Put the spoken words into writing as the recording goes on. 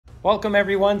Welcome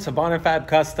everyone to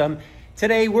Bonifabcustom.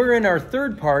 Today we're in our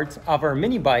third part of our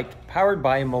mini bike powered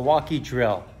by a Milwaukee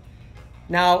drill.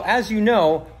 Now, as you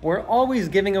know, we're always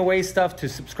giving away stuff to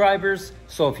subscribers,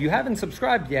 so if you haven't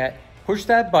subscribed yet, push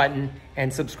that button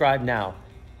and subscribe now.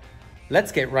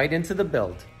 Let's get right into the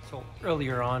build. So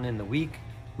earlier on in the week,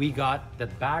 we got the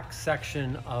back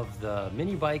section of the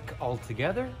mini bike all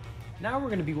together. Now we're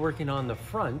going to be working on the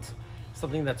front,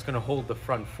 something that's going to hold the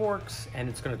front forks, and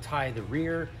it's going to tie the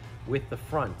rear with the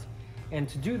front. And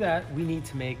to do that, we need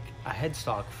to make a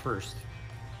headstock first.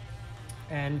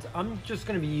 And I'm just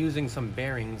going to be using some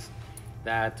bearings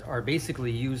that are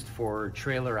basically used for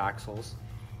trailer axles.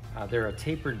 They're a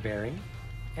tapered bearing,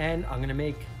 and I'm going to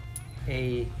make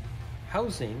a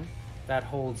housing that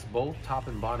holds both top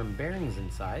and bottom bearings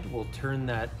inside. We'll turn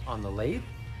that on the lathe,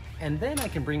 and then I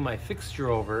can bring my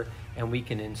fixture over and we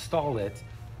can install it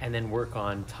and then work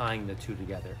on tying the two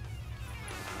together.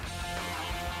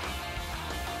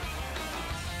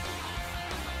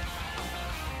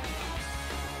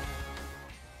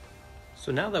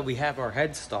 So now that we have our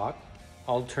headstock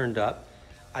all turned up,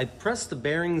 I press the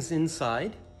bearings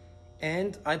inside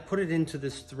and I put it into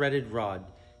this threaded rod.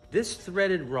 This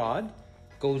threaded rod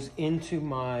goes into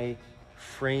my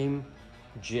frame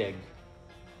jig.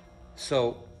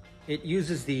 So it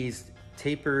uses these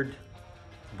tapered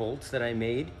bolts that I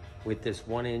made with this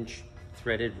 1-inch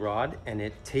threaded rod, and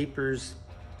it tapers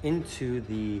into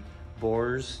the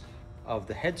bores of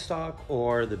the headstock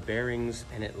or the bearings,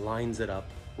 and it lines it up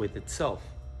with itself.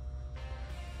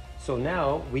 So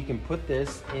now we can put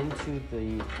this into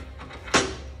the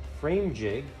frame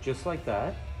jig just like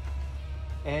that,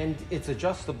 and it's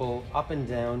adjustable up and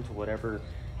down to whatever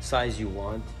size you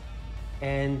want.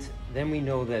 And then we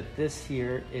know that this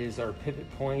here is our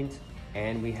pivot point,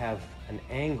 and we have an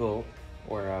angle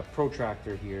or a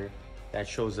protractor here that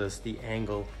shows us the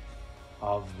angle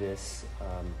of this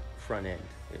front end,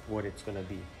 what it's going to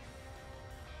be.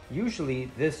 Usually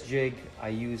this jig I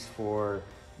use for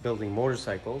building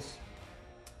motorcycles,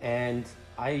 and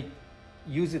I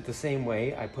use it the same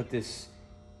way. I put the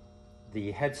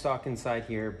headstock inside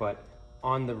here, but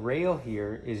on the rail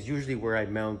here is usually where I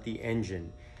mount the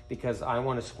engine, because I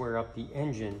want to square up the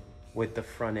engine with the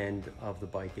front end of the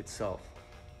bike itself.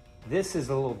 This is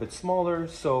a little bit smaller,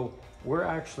 so we're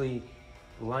actually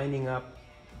lining up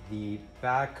the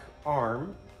back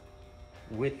arm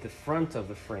with the front of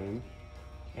the frame,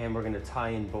 and we're going to tie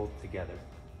in both together.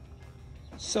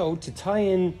 So to tie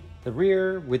in the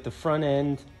rear with the front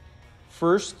end,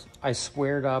 first I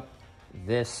squared up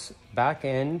this back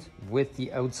end with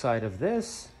the outside of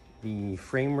this, the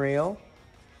frame rail,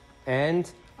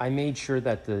 and I made sure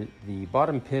that the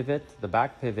bottom pivot, the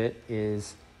back pivot,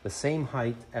 is the same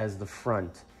height as the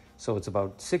front. So it's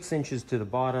about 6 inches to the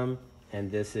bottom, and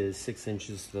this is 6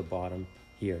 inches to the bottom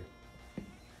here.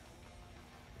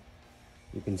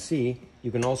 You can see,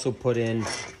 you can also put in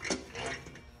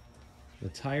the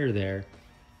tire there,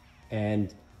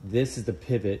 and this is the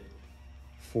pivot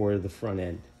for the front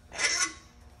end.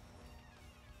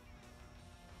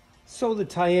 So to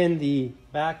tie in the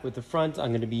back with the front,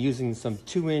 I'm going to be using some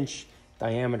 2-inch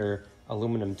diameter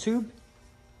aluminum tube,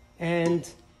 and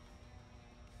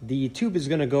the tube is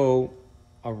going to go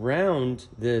around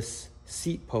this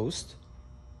seat post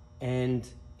and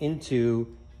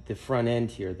into the front end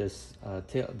here, this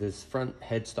front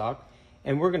headstock,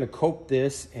 and we're going to cope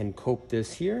this and cope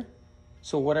this here.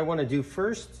 So what I want to do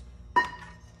first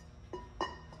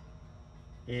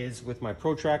is, with my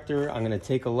protractor, I'm going to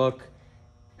take a look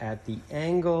at the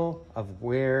angle of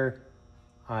where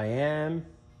I am.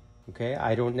 Okay,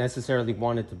 I don't necessarily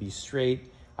want it to be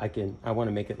straight. I want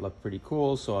to make it look pretty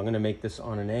cool, so I'm going to make this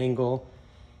on an angle,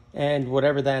 and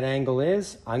whatever that angle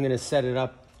is, I'm going to set it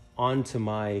up onto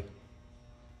my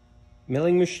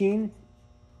milling machine,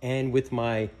 and with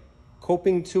my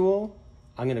coping tool,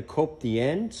 I'm going to cope the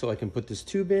end so I can put this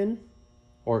tube in,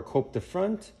 or cope the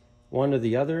front, one or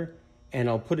the other, and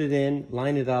I'll put it in,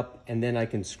 line it up, and then I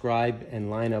can scribe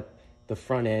and line up the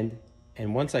front end.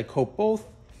 And once I cope both,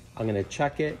 I'm going to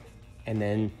check it and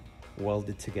then weld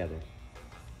it together.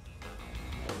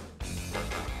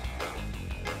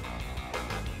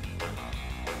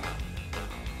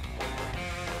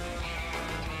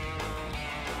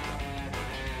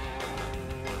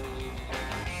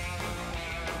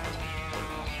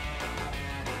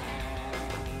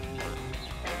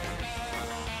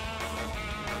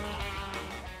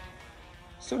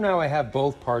 So now I have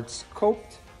both parts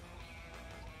coped,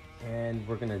 and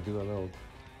we're going to do a little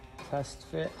test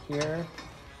fit here.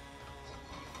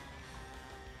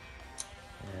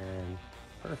 And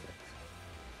perfect.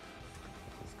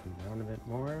 Let's come down a bit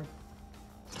more.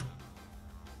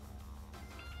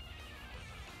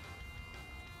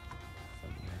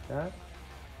 that.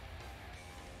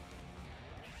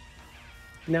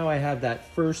 Now I have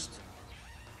that first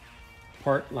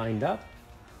part lined up.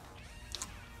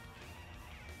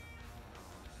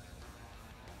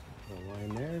 The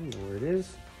line there, where it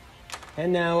is.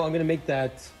 And now I'm gonna make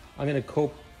that, I'm gonna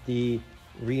coat the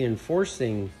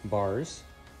reinforcing bars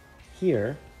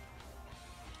here,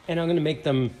 and I'm gonna make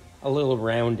them a little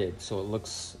rounded so it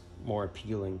looks more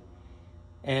appealing.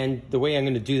 And the way I'm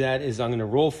gonna do that is I'm gonna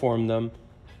roll form them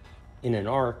in an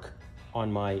arc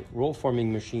on my roll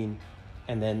forming machine,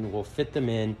 and then we'll fit them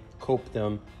in, coat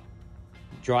them,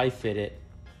 dry fit it,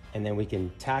 and then we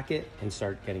can tack it and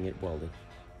start getting it welded.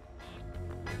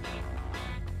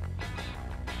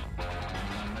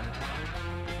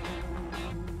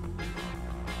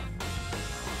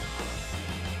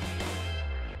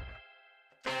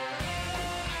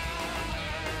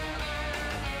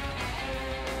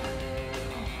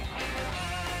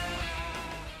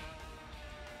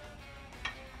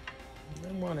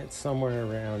 I want it somewhere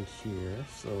around here,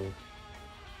 so now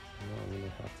I'm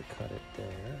gonna have to cut it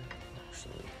there.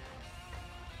 Actually,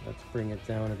 let's bring it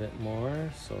down a bit more,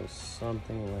 so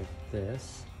something like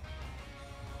this,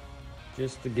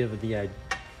 just to give the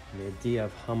idea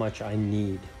of how much I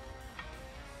need.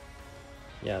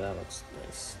 Yeah, that looks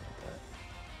nice. Like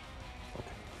that.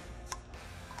 Okay.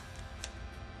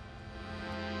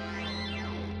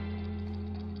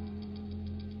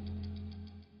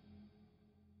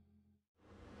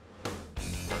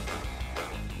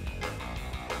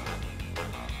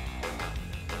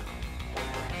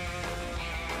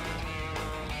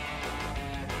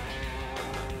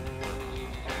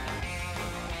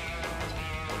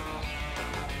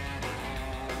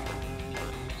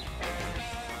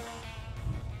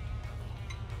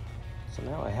 So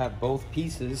now I have both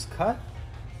pieces cut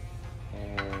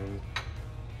and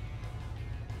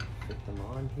fit them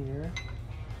on here.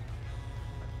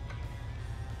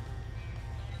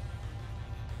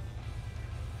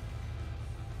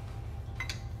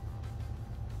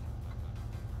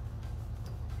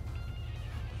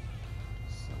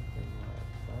 Something like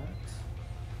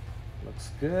that.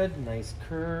 Looks good, nice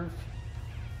curve,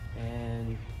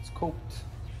 and it's coked.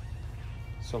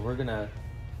 So we're gonna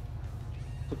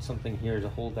put something here to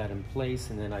hold that in place,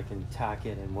 and then I can tack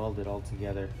it and weld it all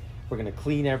together. We're gonna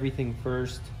clean everything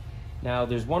first. Now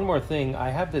there's one more thing.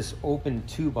 I have this open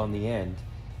tube on the end,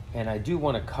 and I do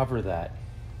want to cover that.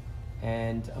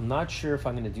 And I'm not sure if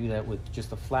I'm gonna do that with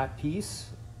just a flat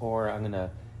piece or I'm gonna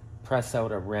press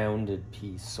out a rounded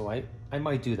piece. So I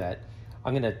might do that.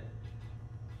 I'm gonna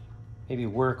maybe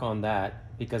work on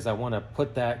that because I wanna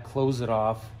put that, close it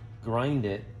off, grind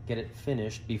it, get it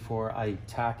finished before I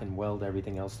tack and weld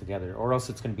everything else together, or else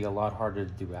it's going to be a lot harder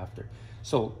to do after.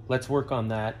 So let's work on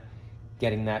that,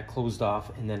 getting that closed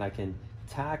off, and then I can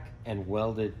tack and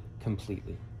weld it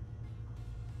completely.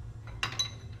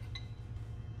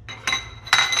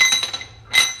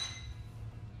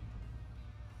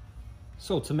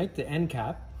 So to make the end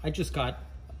cap, I just got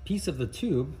a piece of the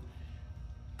tube,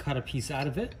 cut a piece out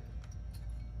of it,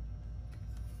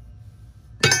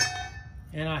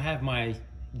 and I have my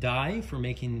die for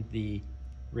making the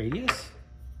radius,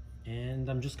 and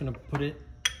I'm just gonna put it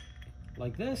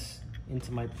like this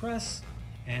into my press,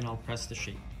 and I'll press the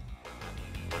shape.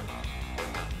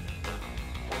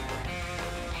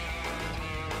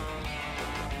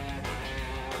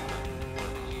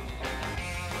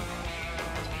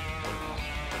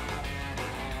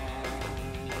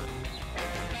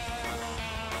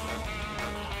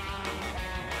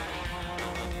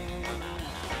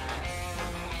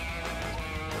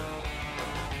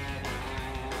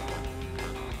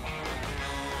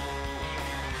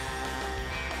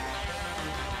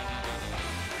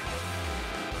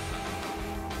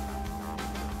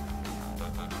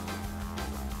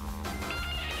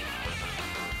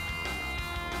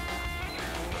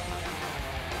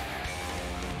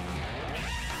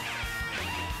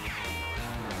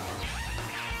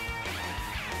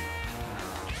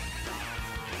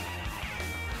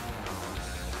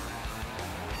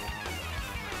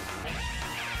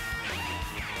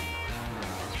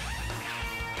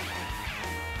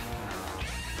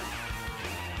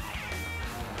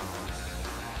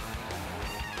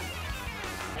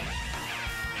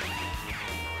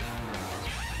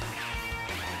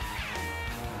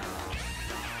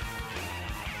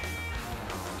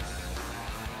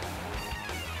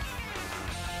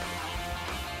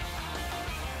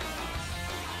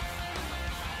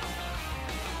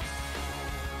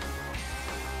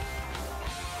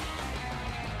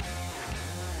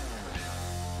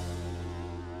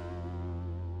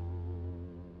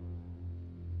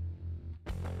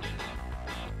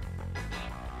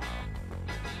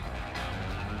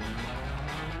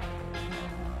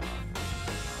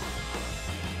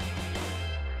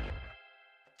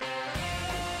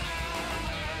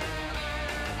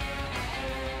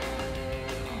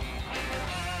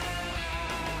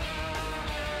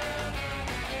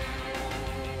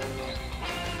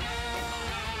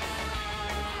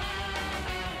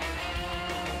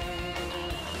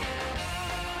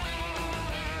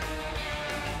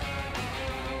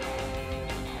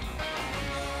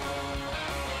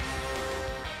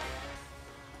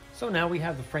 So now we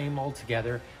have the frame all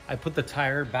together. I put the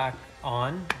tire back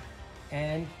on,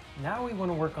 and now we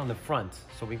want to work on the front.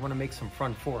 So we want to make some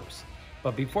front forks.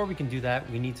 But before we can do that,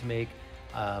 we need to make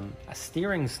a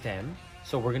steering stem.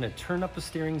 So we're going to turn up the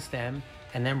steering stem,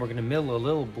 and then we're going to mill a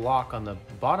little block on the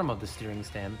bottom of the steering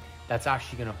stem that's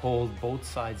actually going to hold both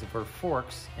sides of our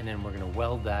forks, and then we're going to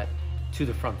weld that to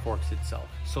the front forks itself.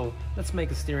 So let's make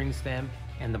a steering stem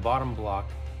and the bottom block,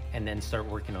 and then start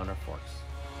working on our forks.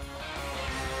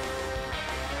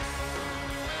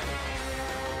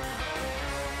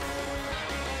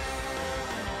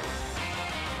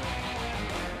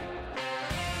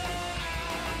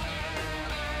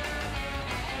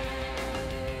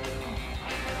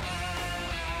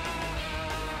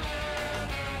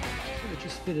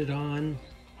 Just fit it on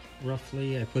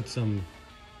roughly. I put some,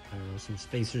 I don't know, some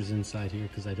spacers inside here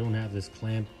because I don't have this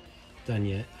clamp done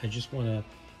yet. I just want to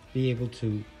be able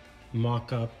to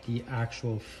mock up the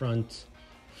actual front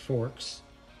forks.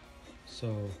 So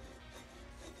looks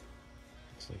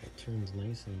like it turns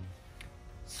nice. And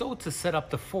so to set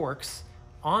up the forks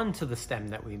onto the stem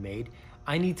that we made,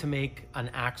 I need to make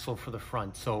an axle for the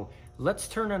front. So let's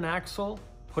turn an axle,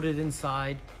 put it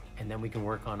inside, and then we can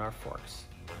work on our forks.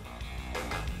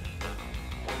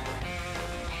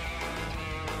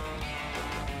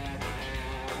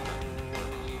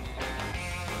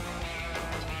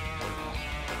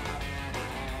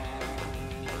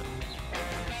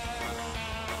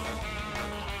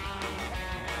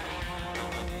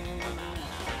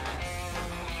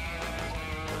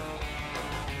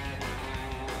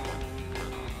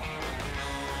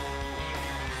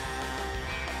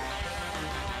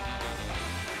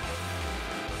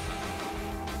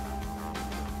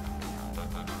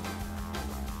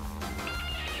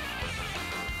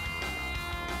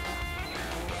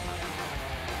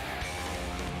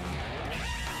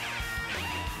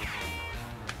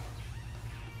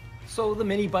 So the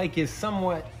mini bike is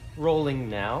somewhat rolling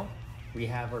now. We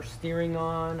have our steering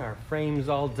on, our frames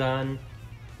all done.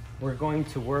 We're going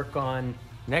to work on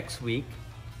next week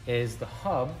is the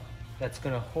hub that's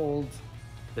going to hold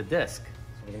the disc.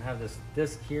 So we're going to have this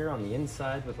disc here on the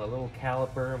inside with a little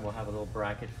caliper, and we'll have a little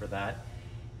bracket for that.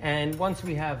 And once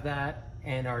we have that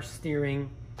and our steering,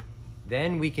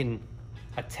 then we can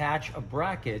attach a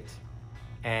bracket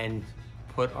and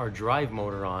put our drive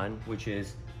motor on, which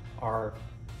is our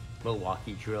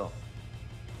Milwaukee drill.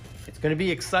 It's going to be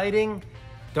exciting.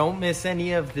 Don't miss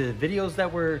any of the videos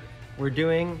that we're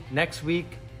doing next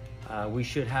week. We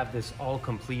should have this all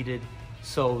completed.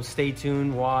 So stay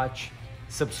tuned, watch,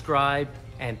 subscribe,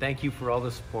 and thank you for all the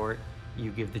support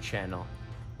you give the channel.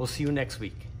 We'll see you next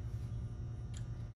week.